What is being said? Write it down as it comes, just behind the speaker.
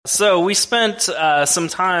So we spent some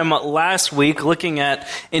time last week looking at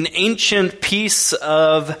an ancient piece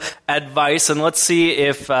of advice, and let's see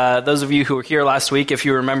if those of you who were here last week, if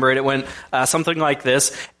you remember it, it went something like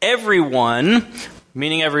this. Everyone,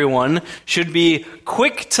 meaning everyone, should be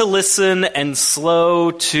quick to listen and slow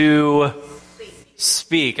to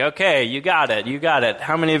speak. Okay, you got it.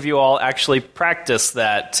 How many of you all actually practice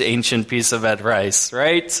that ancient piece of advice,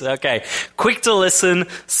 right? Okay. Quick to listen,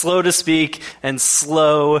 slow to speak, and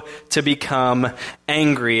slow to become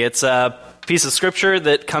angry. It's a piece of scripture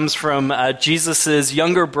that comes from Jesus'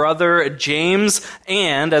 younger brother, James.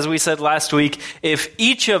 And as we said last week, if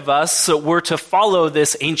each of us were to follow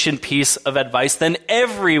this ancient piece of advice, then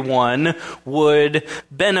everyone would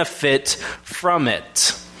benefit from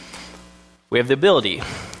it. We have the ability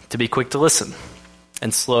to be quick to listen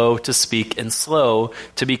and slow to speak and slow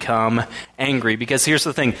to become angry. Because here's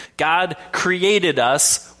the thing, God created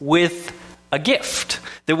us with a gift.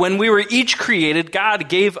 That when we were each created, God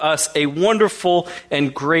gave us a wonderful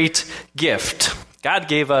and great gift. God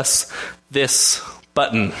gave us this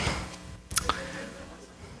button.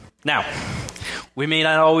 Now, we may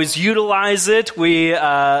not always utilize it. We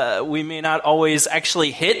may not always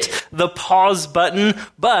actually hit the pause button,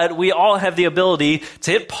 but we all have the ability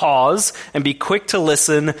to hit pause and be quick to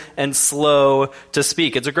listen and slow to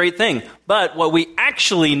speak. It's a great thing. But what we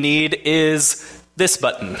actually need is this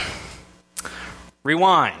button.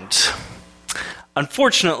 Rewind.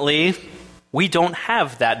 Unfortunately, we don't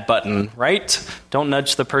have that button, right? Don't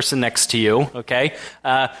nudge the person next to you, okay?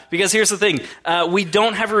 Because here's the thing. We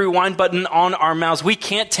don't have a rewind button on our mouths. We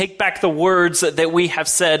can't take back the words that we have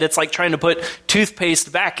said. It's like trying to put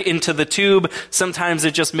toothpaste back into the tube. Sometimes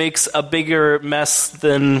it just makes a bigger mess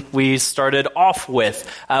than we started off with.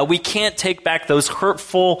 We can't take back those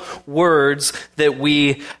hurtful words that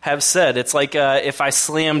we have said. It's like if I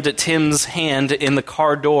slammed Tim's hand in the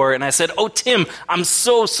car door and I said, "Oh, Tim, I'm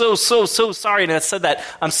so sorry." And I said that,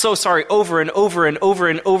 "I'm so sorry," over and over and over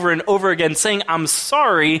and over and over again. Saying "I'm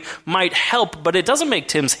sorry" might help, but it doesn't make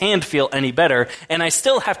Tim's hand feel any better. And I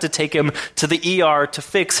still have to take him to the ER to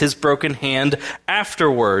fix his broken hand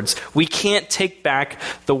afterwards. We can't take back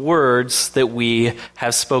the words that we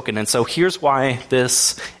have spoken. And so here's why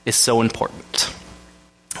this is so important.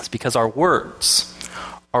 It's because our words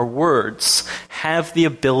have the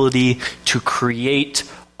ability to create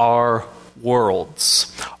our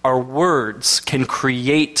worlds. Our words can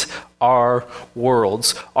create our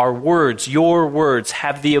worlds. Our words, your words,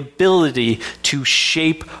 have the ability to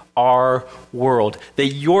shape our world. That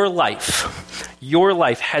your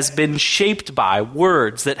life has been shaped by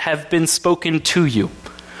words that have been spoken to you.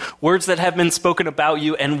 Words that have been spoken about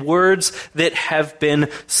you and words that have been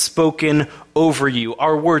spoken over you.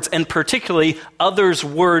 Our words, and particularly others'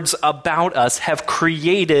 words about us, have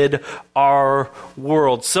created our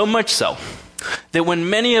world. So much so that when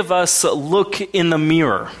many of us look in the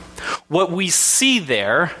mirror, what we see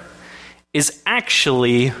there is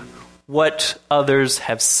actually what others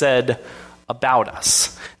have said about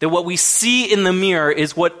us. That what we see in the mirror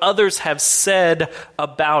is what others have said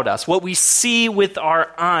about us. What we see with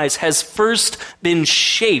our eyes has first been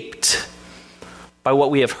shaped by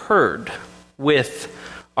what we have heard with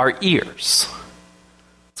our ears.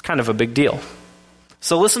 It's kind of a big deal.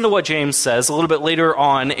 So listen to what James says a little bit later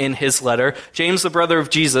on in his letter. James, the brother of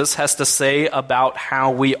Jesus, has to say about how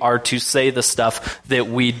we are to say the stuff that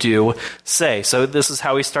we do say. So this is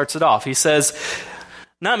how he starts it off. He says,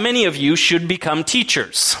 "Not many of you should become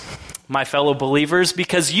teachers, my fellow believers,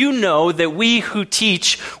 because you know that we who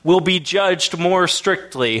teach will be judged more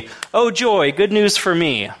strictly." Oh, joy, good news for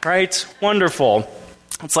me, right? Wonderful.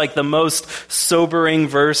 It's like the most sobering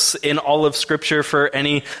verse in all of Scripture for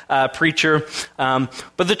any preacher.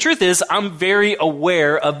 But the truth is, I'm very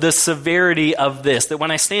aware of the severity of this, that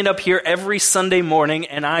when I stand up here every Sunday morning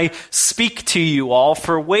and I speak to you all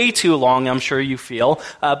for way too long, I'm sure you feel,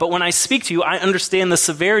 but when I speak to you, I understand the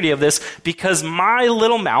severity of this because my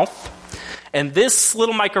little mouth and this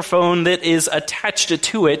little microphone that is attached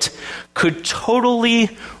to it could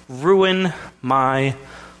totally ruin my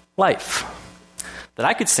life. That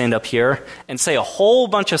I could stand up here and say a whole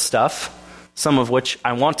bunch of stuff, some of which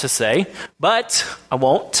I want to say, but I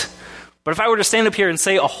won't. But if I were to stand up here and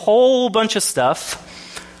say a whole bunch of stuff,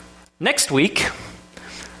 next week,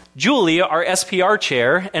 Julie, our SPR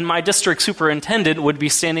chair, and my district superintendent would be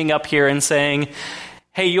standing up here and saying,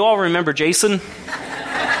 "Hey, you all remember Jason?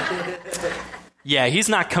 Yeah, he's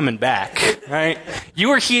not coming back, right? You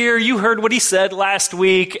were here, you heard what he said last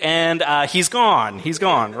week, and he's gone,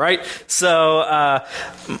 right?" So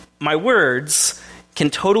my words can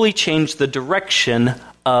totally change the direction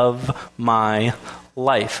of my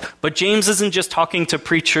life. But James isn't just talking to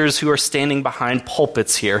preachers who are standing behind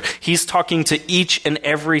pulpits here. He's talking to each and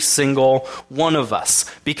every single one of us,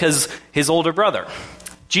 because his older brother,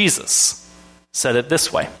 Jesus, said it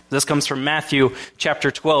this way. This comes from Matthew chapter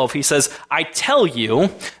 12. He says, I tell you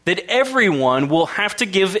that everyone will have to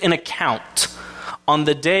give an account on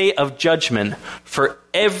the day of judgment for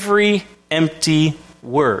every empty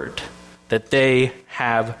word that they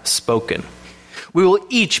have spoken. We will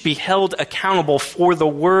each be held accountable for the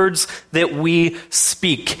words that we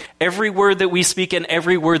speak. Every word that we speak and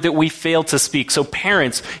every word that we fail to speak. So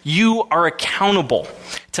parents, you are accountable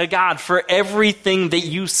to God for everything that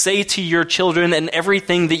you say to your children and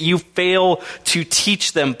everything that you fail to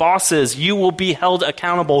teach them. Bosses, you will be held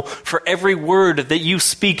accountable for every word that you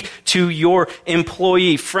speak to your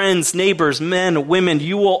employee. Friends, neighbors, men, women,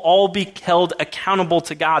 you will all be held accountable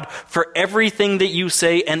to God for everything that you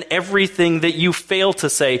say and everything that you fail to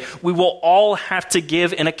say. We will all have to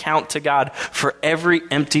give an account to God for every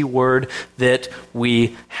empty word that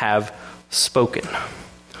we have spoken.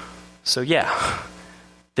 So yeah,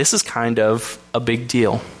 this is kind of a big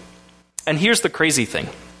deal. And here's the crazy thing.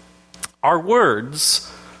 Our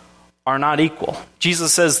words are not equal.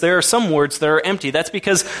 Jesus says there are some words that are empty. That's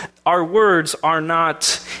because our words are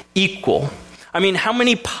not equal. I mean, how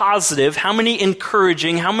many positive, how many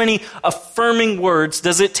encouraging, how many affirming words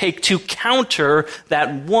does it take to counter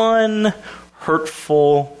that one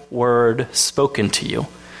hurtful word spoken to you?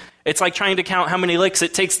 It's like trying to count how many licks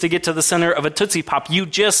it takes to get to the center of a Tootsie Pop. You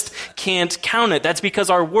just can't count it. That's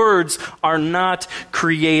because our words are not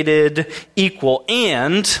created equal.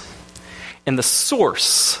 And the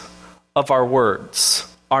source of our words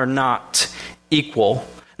are not equal.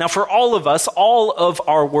 Now, for all of us, all of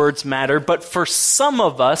our words matter, but for some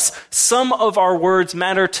of us, some of our words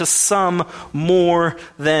matter to some more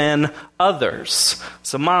than others.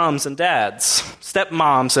 So moms and dads,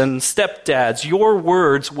 stepmoms and stepdads, your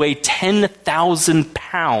words weigh 10,000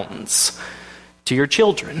 pounds to your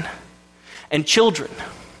children. And children,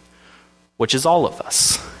 which is all of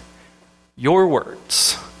us, your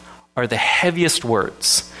words are the heaviest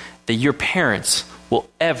words that your parents will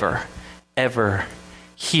ever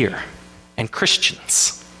hear. And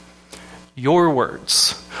Christians, your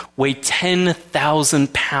words weigh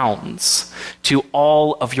 10,000 pounds to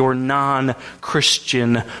all of your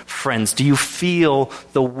non-Christian friends. Do you feel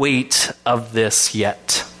the weight of this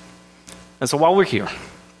yet? And so while we're here,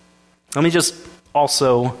 let me just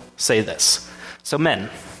also say this. So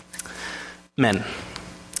men,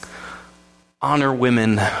 honor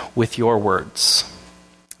women with your words.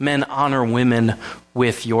 Men, honor women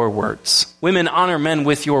with your words. Women, honor men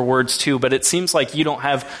with your words too, but it seems like you don't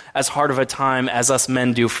have as hard of a time as us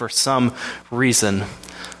men do for some reason.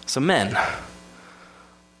 So men,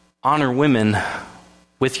 honor women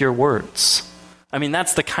with your words. I mean,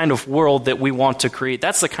 that's the kind of world that we want to create.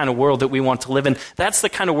 That's the kind of world that we want to live in. That's the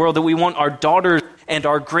kind of world that we want our daughters and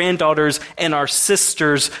our granddaughters and our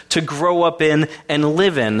sisters to grow up in and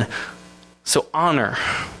live in. So honor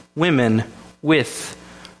women with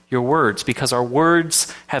your words, because our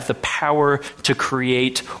words have the power to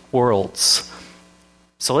create worlds.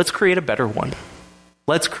 So let's create a better one.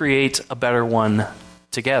 Let's create a better one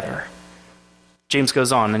together. James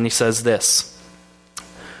goes on and he says this: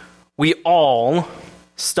 we all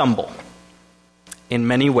stumble in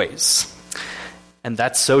many ways. And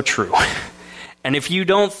that's so true. And if you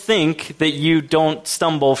don't think that you don't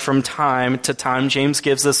stumble from time to time, James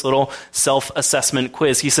gives this little self-assessment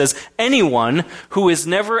quiz. He says, anyone who is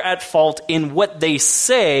never at fault in what they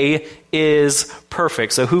say is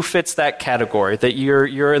perfect. So who fits that category? That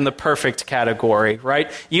you're in the perfect category,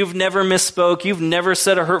 right? You've never misspoke. You've never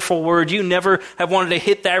said a hurtful word. You never have wanted to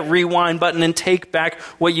hit that rewind button and take back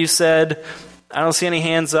what you said. I don't see any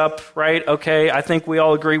hands up, right? Okay, I think we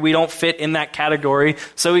all agree we don't fit in that category.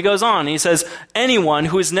 So he goes on. He says, anyone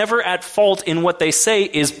who is never at fault in what they say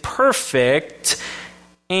is perfect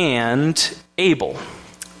and able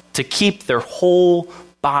to keep their whole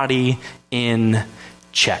body in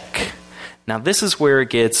check. Now, this is where it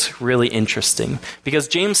gets really interesting, because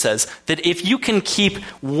James says that if you can keep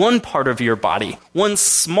one part of your body, one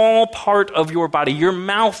small part of your body, your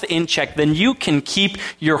mouth in check, then you can keep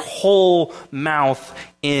your whole mouth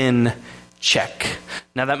in check.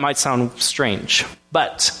 Now, that might sound strange,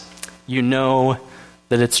 but you know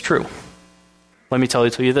that it's true. Let me tell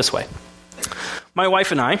you this way. My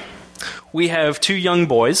wife and I, we have 2 young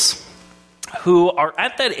boys who are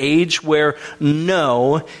at that age where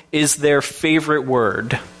no is their favorite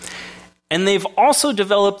word. And they've also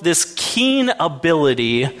developed this keen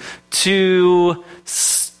ability to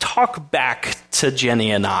talk back to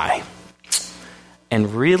Jenny and I.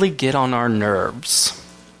 and really get on our nerves.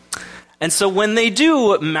 And so when they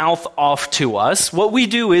do mouth off to us, what we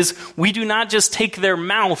do is we do not just take their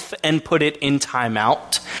mouth and put it in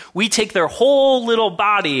timeout. We take their whole little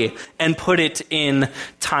body and put it in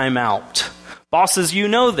timeout. Bosses, you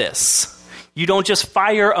know this. You don't just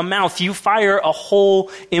fire a mouth, you fire a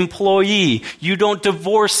whole employee. You don't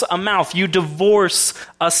divorce a mouth, you divorce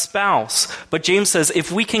a spouse. But James says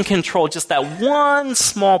if we can control just that one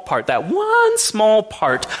small part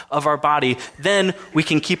of our body, then we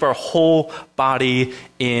can keep our whole body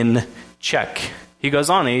in check. He goes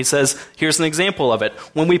on and he says, here's an example of it.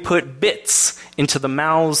 When we put bits into the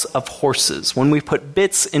mouths of horses,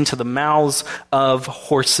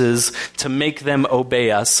 to make them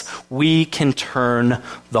obey us, we can turn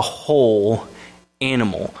the whole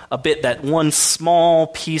animal. A bit, that one small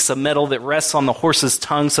piece of metal that rests on the horse's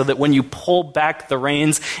tongue so that when you pull back the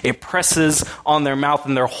reins, it presses on their mouth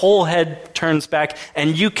and their whole head turns back,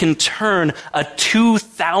 and you can turn a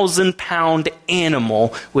 2,000-pound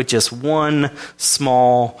animal with just one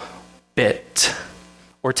small bit.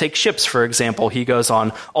 Or take ships, for example, he goes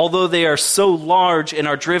on. Although they are so large and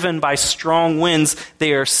are driven by strong winds,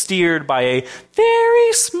 they are steered by a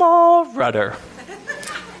very small rudder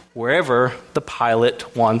wherever the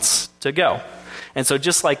pilot wants to go. And so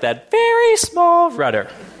just like that very small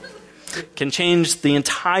rudder can change the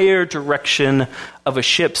entire direction of a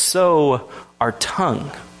ship, so our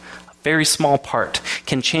tongue, a very small part,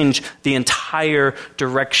 can change the entire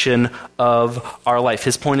direction of our life.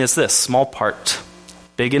 His point is this: small part,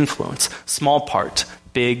 big influence. Small part,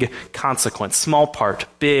 big consequence. Small part,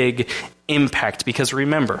 big impact. Because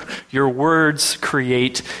remember, your words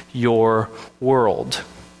create your world.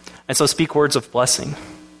 And so speak words of blessing.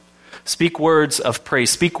 Speak words of praise.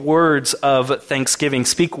 Speak words of thanksgiving.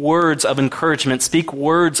 Speak words of encouragement. Speak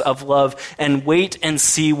words of love. And wait and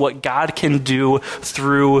see what God can do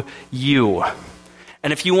through you.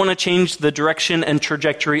 And if you want to change the direction and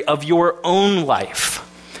trajectory of your own life,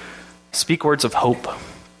 speak words of hope.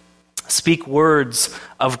 Speak words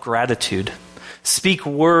of gratitude. Speak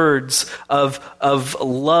words of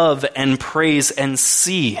love and praise, and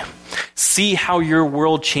see how your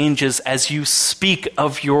world changes as you speak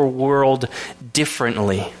of your world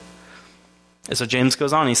differently. And so James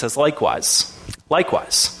goes on, he says, likewise,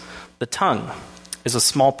 the tongue is a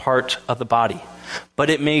small part of the body, but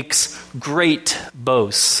it makes great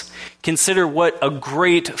boasts. Consider what a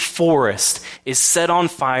great forest is set on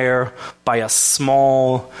fire by a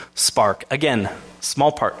small spark. Again,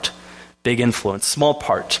 small part, big influence. Small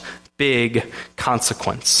part, big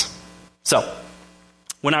consequence. So,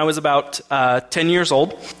 when I was about 10 years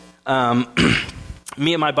old,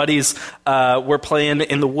 me and my buddies were playing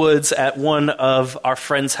in the woods at one of our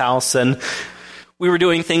friends' house, and we were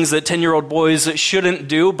doing things that 10-year-old boys shouldn't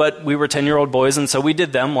do, but we were 10-year-old boys, and so we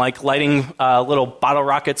did them, like lighting little bottle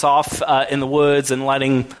rockets off in the woods and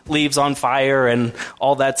lighting leaves on fire and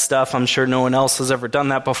all that stuff. I'm sure no one else has ever done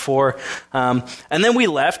that before. And then we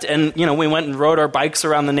left, and we went and rode our bikes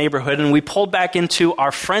around the neighborhood, and we pulled back into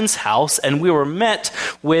our friend's house, and we were met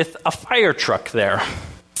with a fire truck there.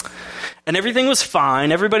 And everything was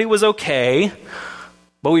fine. Everybody was okay.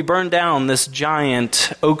 But we burned down this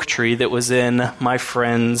giant oak tree that was in my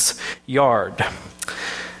friend's yard.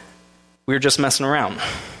 We were just messing around.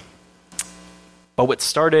 But what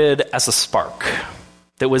started as a spark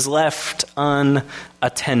that was left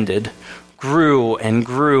unattended grew and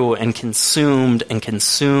grew and consumed and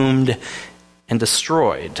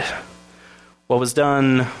destroyed. What was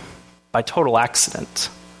done by total accident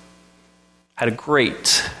had a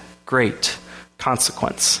great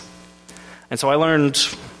consequence. And so I learned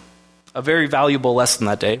a very valuable lesson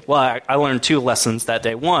that day. Well, I learned two lessons that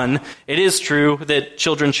day. One, it is true that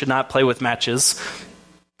children should not play with matches.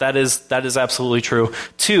 That is absolutely true.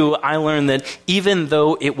 Two, I learned that even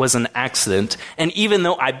though it was an accident, and even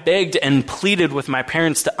though I begged and pleaded with my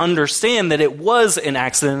parents to understand that it was an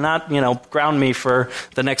accident, not, ground me for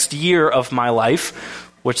the next year of my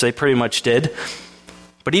life, which they pretty much did,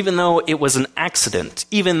 but even though it was an accident,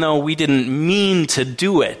 even though we didn't mean to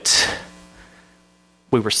do it,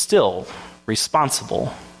 we were still responsible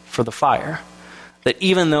for the fire. That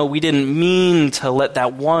even though we didn't mean to let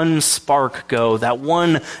that one spark go, that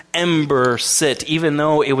one ember sit, even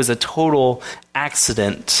though it was a total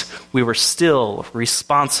accident, we were still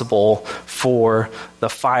responsible for the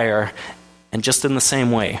fire. And just in the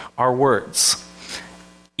same way, our words,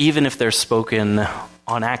 even if they're spoken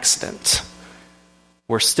on accident,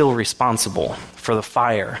 we're still responsible for the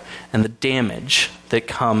fire and the damage that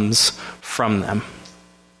comes from them.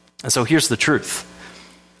 And so here's the truth.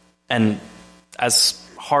 And as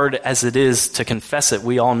hard as it is to confess it,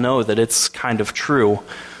 we all know that it's kind of true.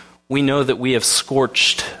 We know that we have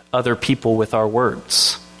scorched other people with our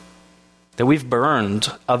words, that we've burned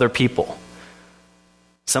other people,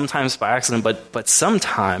 sometimes by accident, but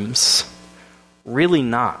sometimes really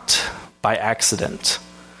not by accident.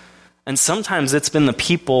 And sometimes it's been the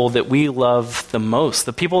people that we love the most,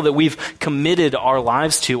 the people that we've committed our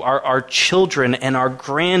lives to, our children and our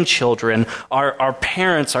grandchildren, our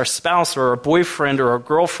parents, our spouse, or our boyfriend or our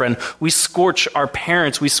girlfriend. We scorch our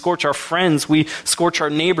parents, we scorch our friends, we scorch our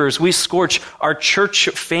neighbors, we scorch our church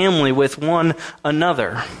family with one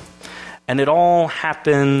another. And it all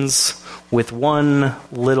happens with one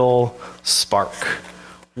little spark,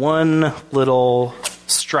 one little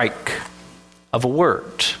strike of a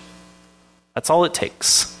word. That's all it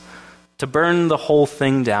takes to burn the whole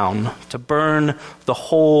thing down, to burn the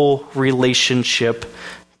whole relationship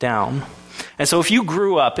down. And so if you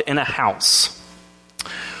grew up in a house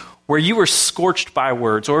where you were scorched by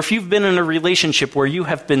words, or if you've been in a relationship where you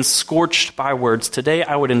have been scorched by words, today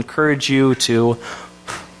I would encourage you to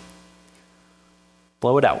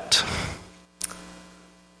blow it out,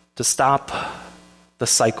 to stop the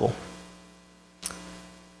cycle,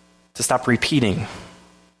 to stop repeating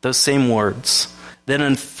those same words that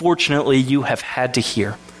unfortunately you have had to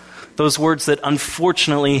hear. Those words that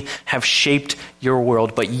unfortunately have shaped your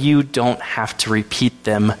world, but you don't have to repeat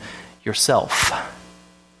them yourself.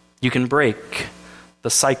 You can break the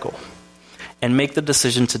cycle and make the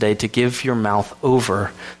decision today to give your mouth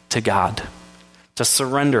over to God, to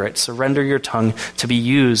surrender it, surrender your tongue to be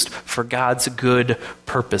used for God's good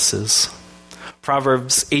purposes.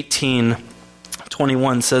 Proverbs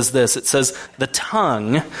 18:21 says this. It says, the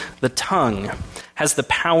tongue has the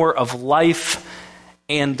power of life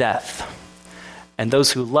and death, and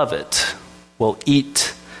those who love it will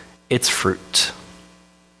eat its fruit.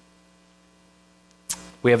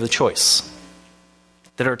 We have the choice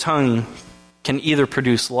that our tongue can either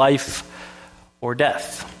produce life or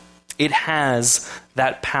death. It has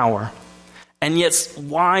that power. And yet,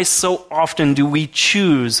 why so often do we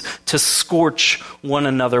choose to scorch one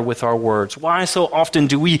another with our words? Why so often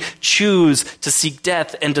do we choose to seek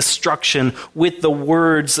death and destruction with the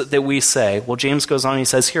words that we say? Well, James goes on, he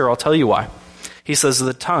says, here, I'll tell you why. He says,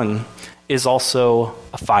 the tongue is also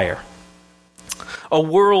a fire. A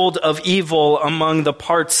world of evil among the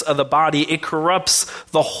parts of the body. It corrupts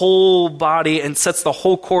the whole body and sets the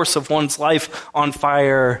whole course of one's life on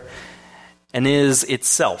fire, and is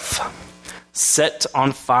itself set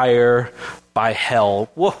on fire by hell.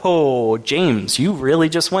 Whoa, James, you really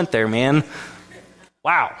just went there, man.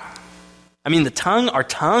 Wow. I mean, our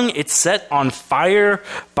tongue, it's set on fire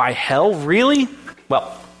by hell? Really?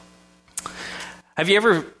 Well, have you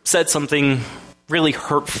ever said something really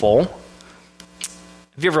hurtful?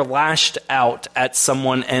 Have you ever lashed out at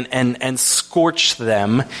someone and scorched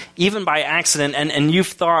them, even by accident, and you've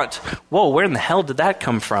thought, whoa, where in the hell did that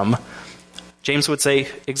come from? James would say,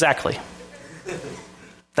 exactly.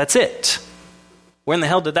 That's it. Where in the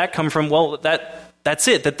hell did that come from? Well, that's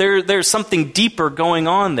it. That there's something deeper going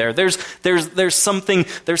on there. There's something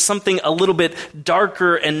a little bit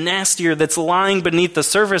darker and nastier that's lying beneath the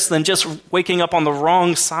surface than just waking up on the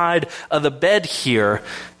wrong side of the bed here.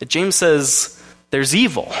 James says there's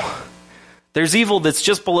evil. There's evil that's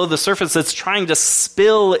just below the surface that's trying to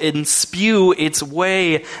spill and spew its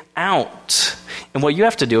way out. And what you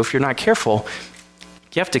have to do if you're not careful,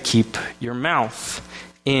 you have to keep your mouth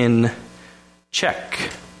in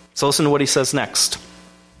check. So listen to what he says next.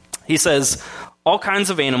 He says, all kinds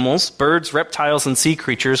of animals, birds, reptiles, and sea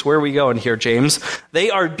creatures, where are we going here, James? They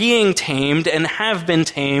are being tamed and have been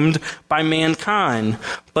tamed by mankind,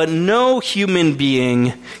 but no human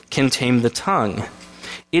being can tame the tongue.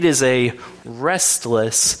 It is a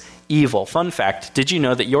restless evil. Fun fact, did you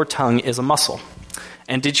know that your tongue is a muscle?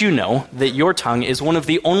 And did you know that your tongue is one of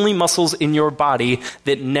the only muscles in your body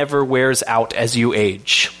that never wears out as you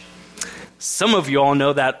age? Some of you all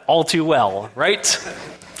know that all too well, right?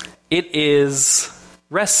 It is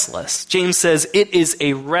restless. James says it is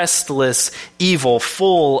a restless evil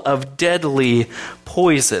full of deadly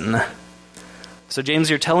poison. So James,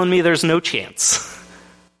 you're telling me there's no chance.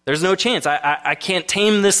 There's no chance. I can't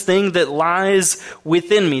tame this thing that lies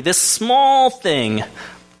within me, this small thing.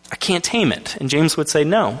 I can't tame it. And James would say,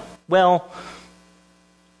 no. Well,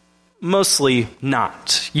 mostly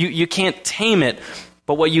not. You can't tame it,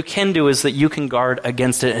 but what you can do is that you can guard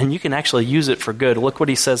against it, and you can actually use it for good. Look what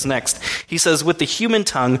he says next. He says, with the human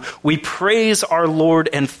tongue, we praise our Lord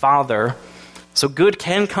and Father. So good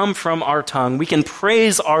can come from our tongue. We can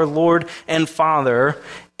praise our Lord and Father,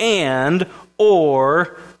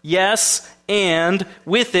 or and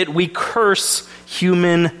with it we curse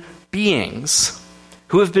human beings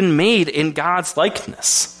who have been made in God's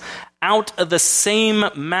likeness. Out of the same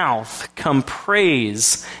mouth come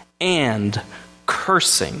praise and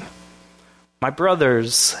cursing. My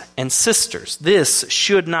brothers and sisters, this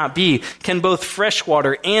should not be. Can both fresh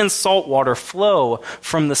water and salt water flow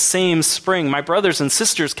from the same spring? My brothers and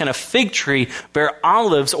sisters, can a fig tree bear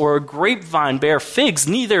olives or a grapevine bear figs?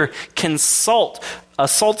 Neither can a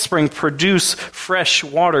salt spring produce fresh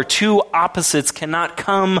water. Two opposites cannot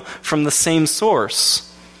come from the same source.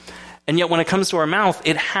 And yet when it comes to our mouth,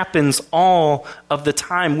 it happens all of the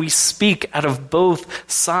time. We speak out of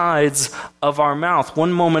both sides of our mouth.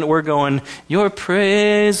 One moment we're going, your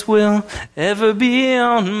praise will ever be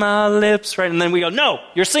on my lips, right? And then we go, no,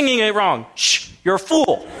 you're singing it wrong. Shh, you're a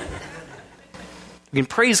fool. We can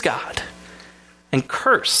praise God and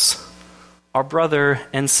curse our brother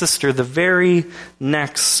and sister the very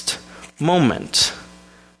next moment.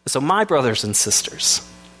 So my brothers and sisters,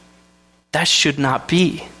 that should not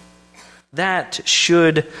be. That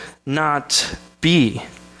should not be.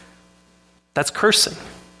 That's cursing.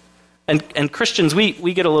 And Christians,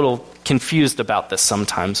 we get a little confused about this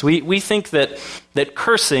sometimes. We think that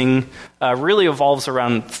cursing really evolves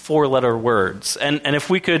around four-letter words. And if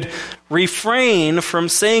we could refrain from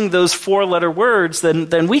saying those four-letter words,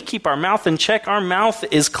 then we keep our mouth in check. Our mouth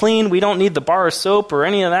is clean. We don't need the bar of soap or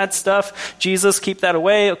any of that stuff. Jesus, keep that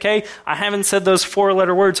away, okay? I haven't said those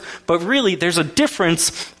four-letter words. But really, there's a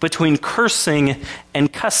difference between cursing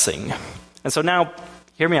and cussing. And so now,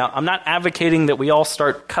 hear me out. I'm not advocating that we all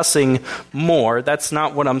start cussing more. That's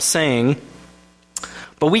not what I'm saying.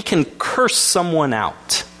 But we can curse someone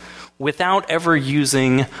out without ever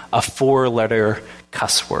using a four-letter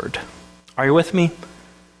cuss word. Are you with me?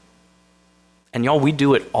 And y'all, we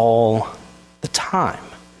do it all the time.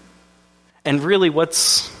 And really,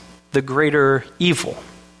 what's the greater evil?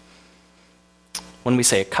 When we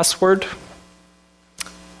say a cuss word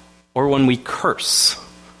or when we curse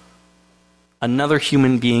another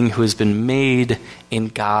human being who has been made in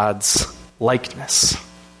God's likeness?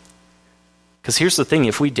 Because here's the thing,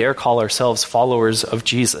 if we dare call ourselves followers of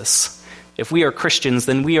Jesus, if we are Christians,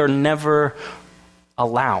 then we are never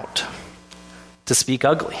allowed to speak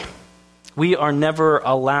ugly. We are never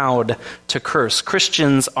allowed to curse.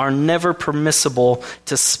 Christians are never permissible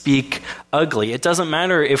to speak ugly. It doesn't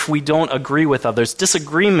matter if we don't agree with others.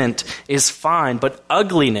 Disagreement is fine, but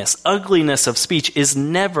ugliness of speech is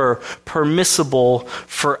never permissible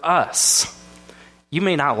for us. You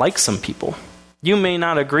may not like some people. You may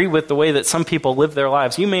not agree with the way that some people live their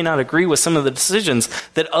lives. You may not agree with some of the decisions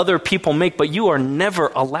that other people make, but you are never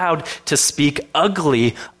allowed to speak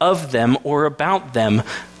ugly of them or about them.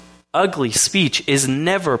 Ugly speech is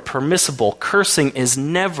never permissible. Cursing is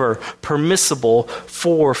never permissible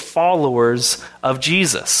for followers of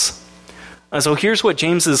Jesus. And so here's what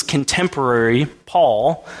James's contemporary,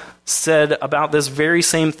 Paul, said about this very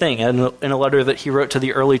same thing in a letter that he wrote to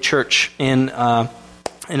the early church in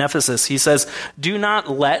Ephesus. He says, do not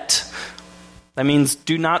let, that means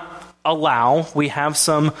do not allow, we have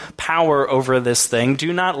some power over this thing.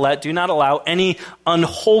 Do not allow any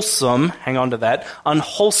unwholesome, hang on to that,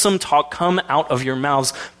 unwholesome talk come out of your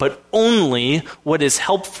mouths, but only what is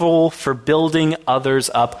helpful for building others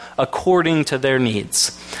up according to their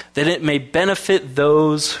needs, that it may benefit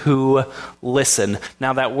those who listen.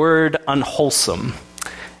 Now that word unwholesome,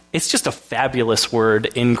 it's just a fabulous word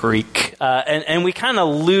in Greek. And we kind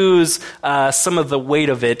of lose some of the weight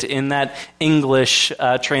of it in that English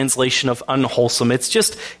translation of unwholesome. It's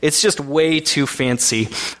just way too fancy.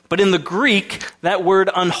 But in the Greek, that word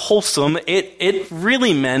unwholesome, it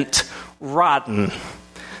really meant rotten.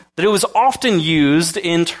 That it was often used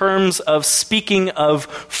in terms of speaking of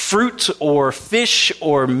fruit or fish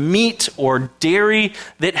or meat or dairy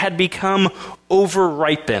that had become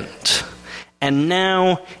overripened. And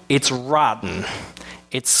now it's rotten,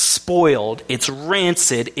 it's spoiled, it's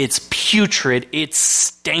rancid, it's putrid, it's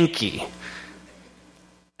stanky.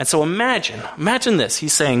 And so imagine this.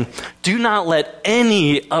 He's saying, do not let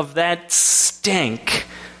any of that stank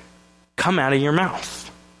come out of your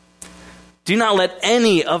mouth. Do not let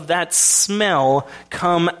any of that smell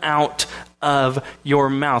come out of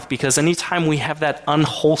your mouth, because anytime we have that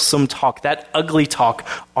unwholesome talk, that ugly talk,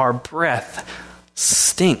 our breath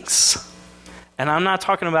stinks. And I'm not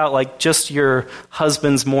talking about like just your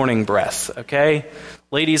husband's morning breath, okay?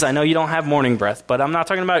 Ladies, I know you don't have morning breath, but I'm not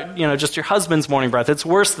talking about, just your husband's morning breath. It's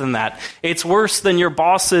worse than that. It's worse than your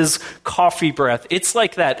boss's coffee breath. It's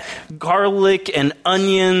like that garlic and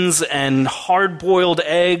onions and hard-boiled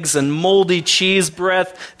eggs and moldy cheese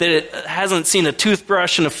breath that it hasn't seen a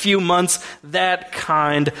toothbrush in a few months. That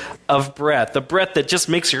kind of breath. The breath that just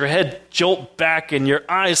makes your head jolt back and your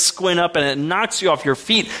eyes squint up and it knocks you off your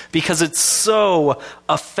feet because it's so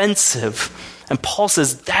offensive. And Paul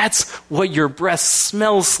says, that's what your breath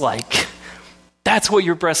smells like. That's what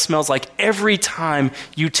your breath smells like every time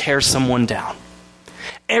you tear someone down.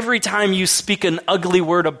 Every time you speak an ugly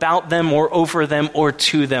word about them or over them or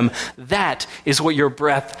to them, that is what your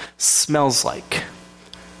breath smells like.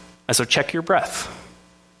 And so check your breath.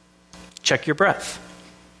 Check your breath.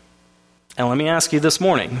 And let me ask you this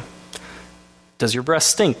morning, does your breath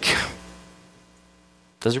stink?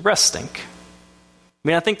 Does your breath stink? I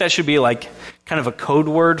mean, I think that should be like kind of a code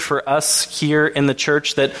word for us here in the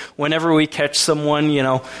church, that whenever we catch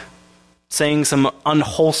someone, saying some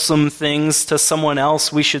unwholesome things to someone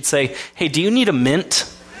else, we should say, hey, do you need a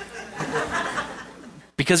mint?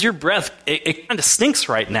 Because your breath, it kind of stinks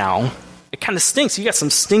right now. It kind of stinks. You got some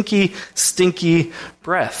stinky, stinky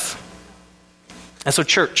breath. And so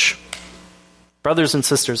church, brothers and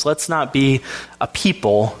sisters, let's not be a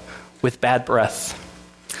people with bad breath.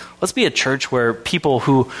 Let's be a church where people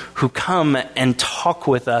who come and talk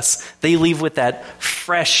with us, they leave with that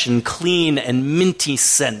fresh and clean and minty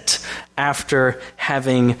scent after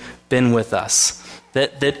having been with us.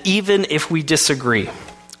 That even if we disagree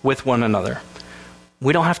with one another,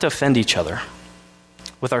 we don't have to offend each other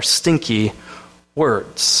with our stinky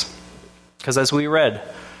words. Because as we read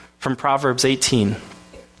from Proverbs 18,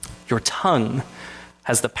 your tongue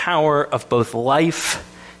has the power of both life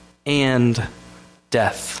and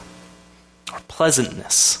death, or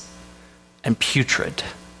pleasantness and putrid.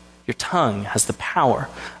 Your tongue has the power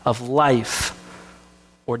of life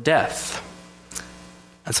or death.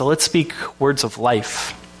 And so let's speak words of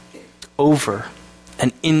life over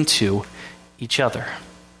and into each other.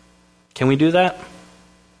 Can we do that?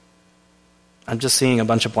 I'm just seeing a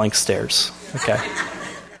bunch of blank stares. Okay.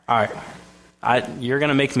 All right. You're going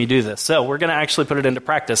to make me do this. So we're going to actually put it into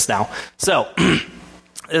practice now. So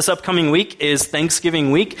this upcoming week is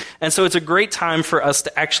Thanksgiving week, and so it's a great time for us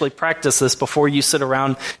to actually practice this before you sit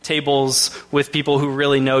around tables with people who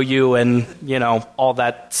really know you and, all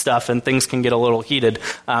that stuff, and things can get a little heated.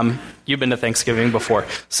 You've been to Thanksgiving before.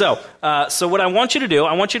 So what I want you to do,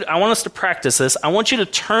 I want us to practice this. I want you to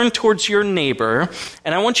turn towards your neighbor,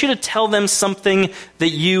 and I want you to tell them something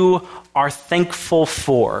that you are thankful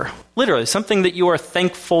for. Literally, something that you are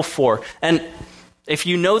thankful for. And if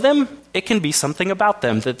you know them, it can be something about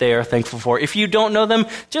them that they are thankful for. If you don't know them,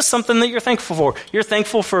 just something that you're thankful for. You're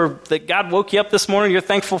thankful for that God woke you up this morning. You're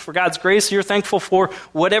thankful for God's grace. You're thankful for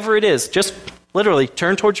whatever it is. Just literally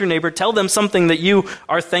turn towards your neighbor. Tell them something that you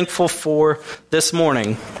are thankful for this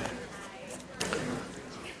morning.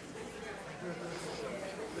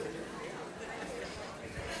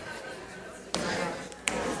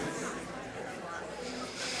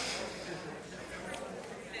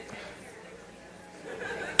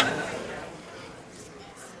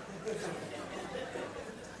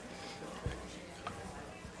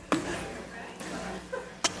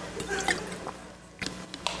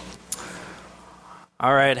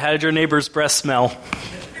 All right, how did your neighbor's breath smell?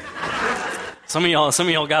 Some of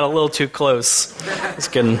y'all got a little too close.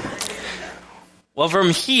 Just kidding. Well, from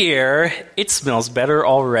here, it smells better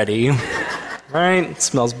already. Right? It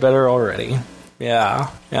smells better already. Yeah.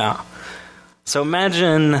 So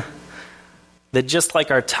imagine that just like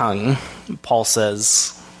our tongue, Paul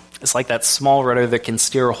says, it's like that small rudder that can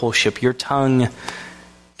steer a whole ship. Your tongue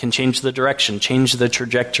can change the direction, change the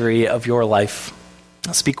trajectory of your life.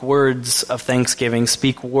 Speak words of thanksgiving.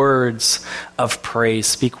 Speak words of praise.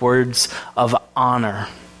 Speak words of honor.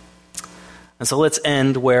 And so let's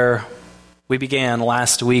end where we began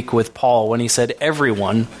last week with Paul when he said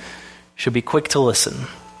everyone should be quick to listen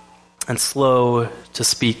and slow to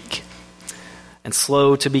speak and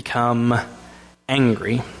slow to become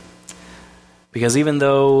angry. Because even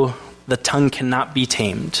though the tongue cannot be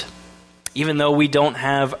tamed, even though we don't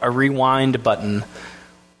have a rewind button,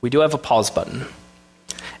 we do have a pause button.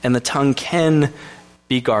 And the tongue can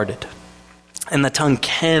be guarded. And the tongue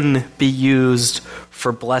can be used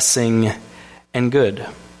for blessing and good.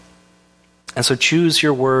 And so choose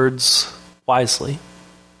your words wisely.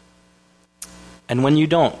 And when you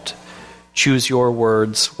don't, choose your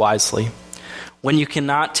words wisely. When you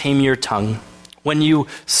cannot tame your tongue, when you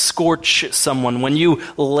scorch someone, when you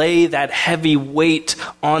lay that heavy weight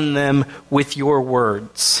on them with your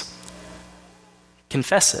words,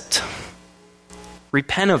 confess it.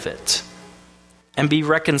 repent of it, and be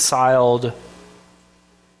reconciled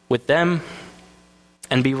with them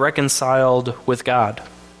and be reconciled with God.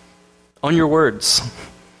 Own your words.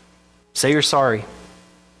 Say you're sorry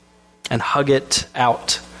and hug it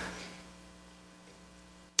out.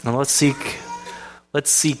 And let's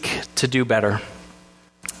seek to do better,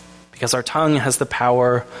 because our tongue has the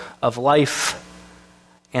power of life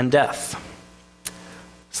and death.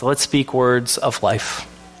 So let's speak words of life,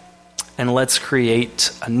 and let's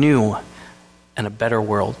create a new and a better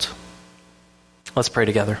world. Let's pray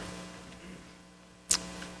together.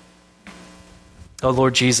 Oh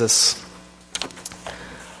Lord Jesus,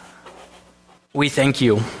 we thank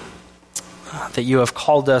you that you have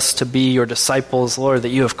called us to be your disciples, Lord, that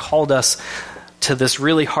you have called us to this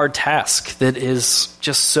really hard task that is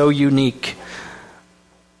just so unique,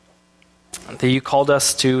 that you called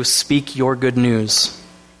us to speak your good news.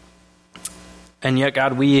 And yet,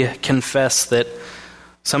 God, we confess that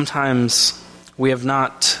sometimes we have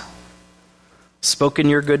not spoken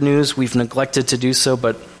your good news, we've neglected to do so,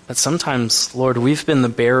 but sometimes, Lord, we've been the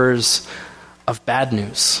bearers of bad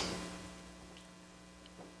news.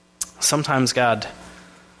 Sometimes, God,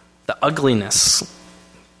 the ugliness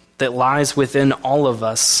that lies within all of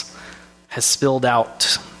us has spilled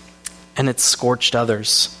out and it's scorched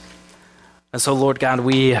others. And so, Lord God,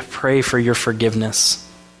 we pray for your forgiveness.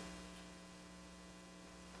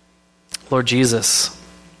 Lord Jesus,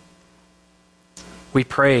 we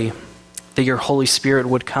pray that your Holy Spirit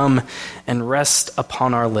would come and rest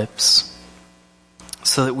upon our lips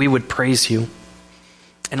so that we would praise you.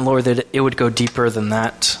 And Lord, that it would go deeper than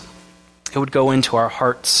that. It would go into our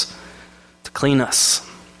hearts to clean us,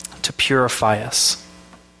 to purify us.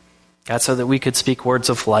 God, so that we could speak words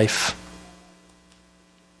of life.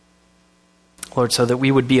 Lord, so that we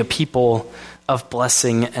would be a people of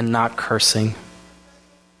blessing and not cursing.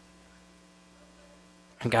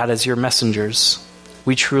 And God, as your messengers,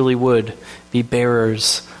 we truly would be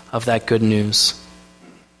bearers of that good news,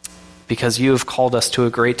 because you have called us to a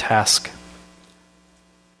great task.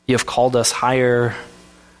 You have called us higher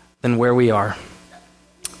than where we are.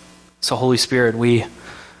 So, Holy Spirit, we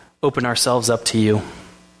open ourselves up to you.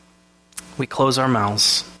 We close our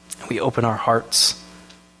mouths. We open our hearts.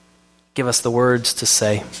 Give us the words to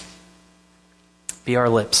say. Be our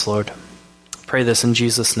lips, Lord. Pray this in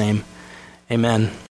Jesus' name. Amen.